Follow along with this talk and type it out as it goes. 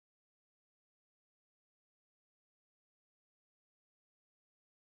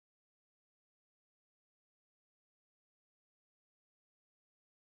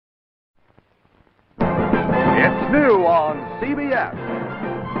on CBS.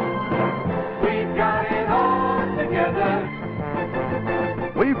 We've got it all together.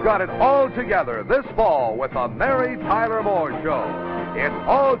 We've got it all together this fall with the Mary Tyler Moore Show. It's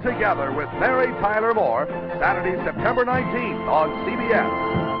All Together with Mary Tyler Moore, Saturday, September 19th on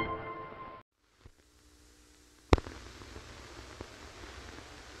CBS.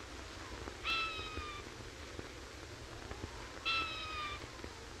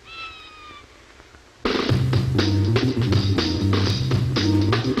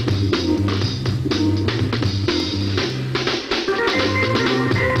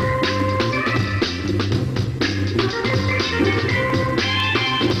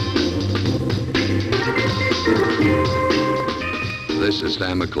 This is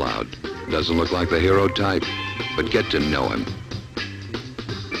Sam McCloud. Doesn't look like the hero type, but get to know him.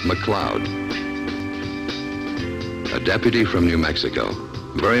 McCloud, a deputy from New Mexico,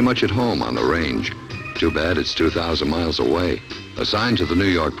 very much at home on the range. Too bad it's 2,000 miles away. Assigned to the New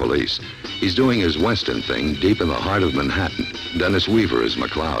York police, he's doing his Western thing deep in the heart of Manhattan. Dennis Weaver is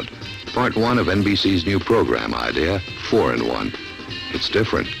McCloud. Part 1 of NBC's new program idea, 4 in 1. It's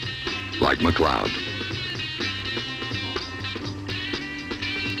different, like McCloud.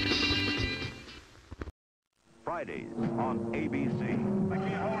 Fridays on ABC.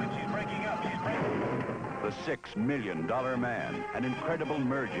 She's breaking up. She's breaking. The $6 Million Man, an incredible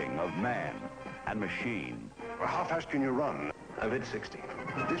merging of man and machine. Well, how fast can you run? I've hit 60.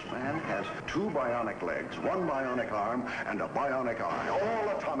 This man has 2 bionic legs, 1 bionic arm, and a bionic eye.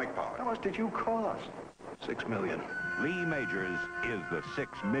 All atomic power. How much did you cost? $6 million. Lee Majors is the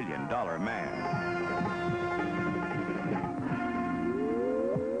 $6 Million Man.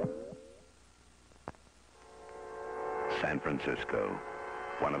 San Francisco,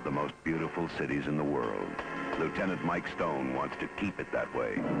 one of the most beautiful cities in the world. Lieutenant Mike Stone wants to keep it that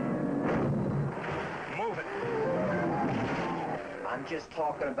way. Move it. I'm just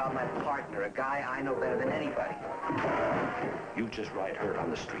talking about my partner, a guy I know better than anybody. You just ride her on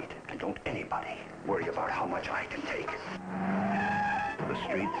the street, and don't anybody worry about how much I can take. The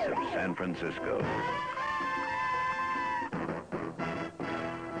streets of San Francisco.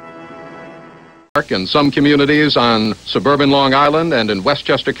 And some communities on suburban Long Island and in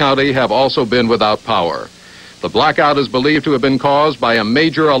Westchester County have also been without power. The blackout is believed to have been caused by a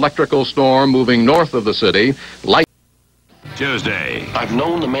major electrical storm moving north of the city. Tuesday. I've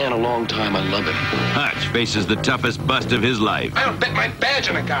known the man a long time. I love him. Hutch faces the toughest bust of his life. I don't bet my badge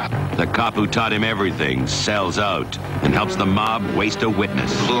on a cop. The cop who taught him everything sells out and helps the mob waste a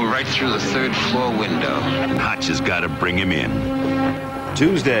witness. Blew right through the 3rd floor window. Hutch has got to bring him in.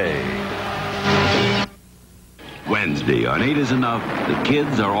 Tuesday. Wednesday on 8 is Enough, the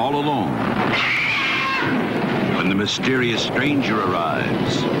kids are all alone. When the mysterious stranger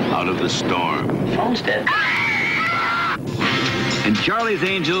arrives out of the storm. Phone's dead. And Charlie's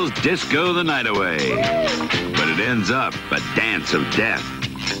Angels disco the night away. But it ends up a dance of death.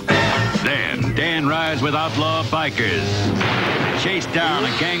 Then Dan rides with outlaw bikers. Chase down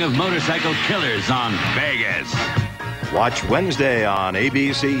a gang of motorcycle killers on Vegas. Watch Wednesday on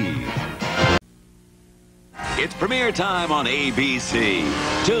ABC. It's premiere time on ABC.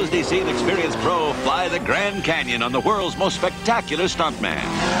 Tuesday, see an experienced pro fly the Grand Canyon on the world's most spectacular stuntman.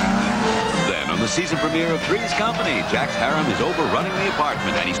 Then on the season premiere of Three's Company, Jack's harem is overrunning the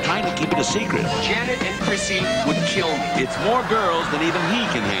apartment and he's trying to keep it a secret. Janet and Chrissy would kill me. It's more girls than even he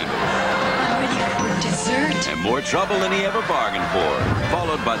can handle. I'm ready for dessert. And more trouble than he ever bargained for.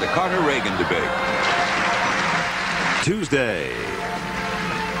 Followed by the Carter-Reagan debate. Tuesday.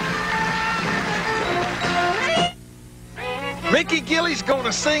 Mickey Gilley's going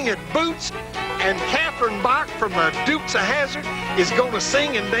to sing at Boots, and Catherine Bach from the Dukes of Hazzard is going to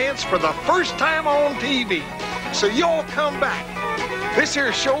sing and dance for the first time on TV. So y'all come back. This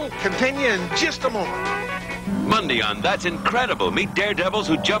here show will continue in just a moment. Monday on That's Incredible, meet daredevils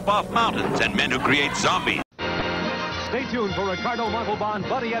who jump off mountains and men who create zombies. Stay tuned for Ricardo Montalban,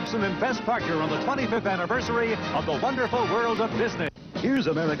 Buddy Ebsen, and Bess Parker on the 25th anniversary of the wonderful world of Disney. Here's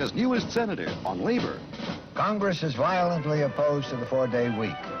America's newest senator on labor. Congress is violently opposed to the 4-day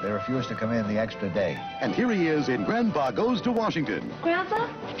week. They refuse to come in the extra day. And here he is in Grandpa Goes to Washington. Grandpa?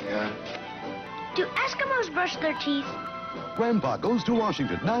 Yeah? Do Eskimos brush their teeth? Grandpa Goes to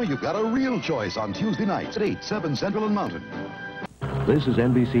Washington. Now you've got a real choice on Tuesday nights at 8, 7 Central and Mountain. This is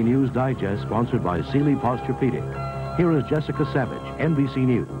NBC News Digest, sponsored by Sealy Posturepedic. Here is Jessica Savage, NBC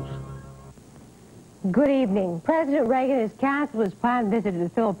News. Good evening. President Reagan has canceled his planned visit to the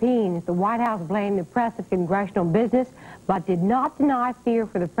Philippines. The White House blamed the press of congressional business, but did not deny fear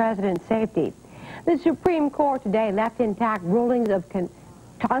for the president's safety. The Supreme Court today left intact rulings of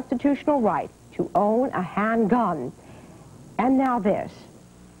constitutional right to own a handgun. And now this.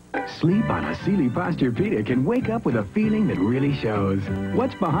 Sleep on a Sealy Posturepedic and wake up with a feeling that really shows.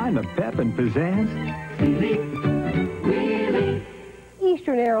 What's behind the pep and pizzazz? Sealy. Really?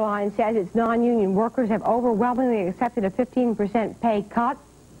 Eastern Airlines says its non-union workers have overwhelmingly accepted a 15% pay cut.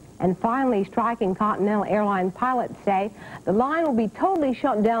 And finally, striking Continental Airlines pilots say the line will be totally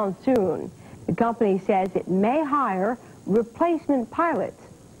shut down soon. The company says it may hire replacement pilots.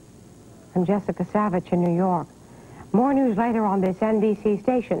 I'm Jessica Savage in New York. More news later on this NBC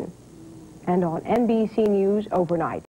station and on NBC News overnight.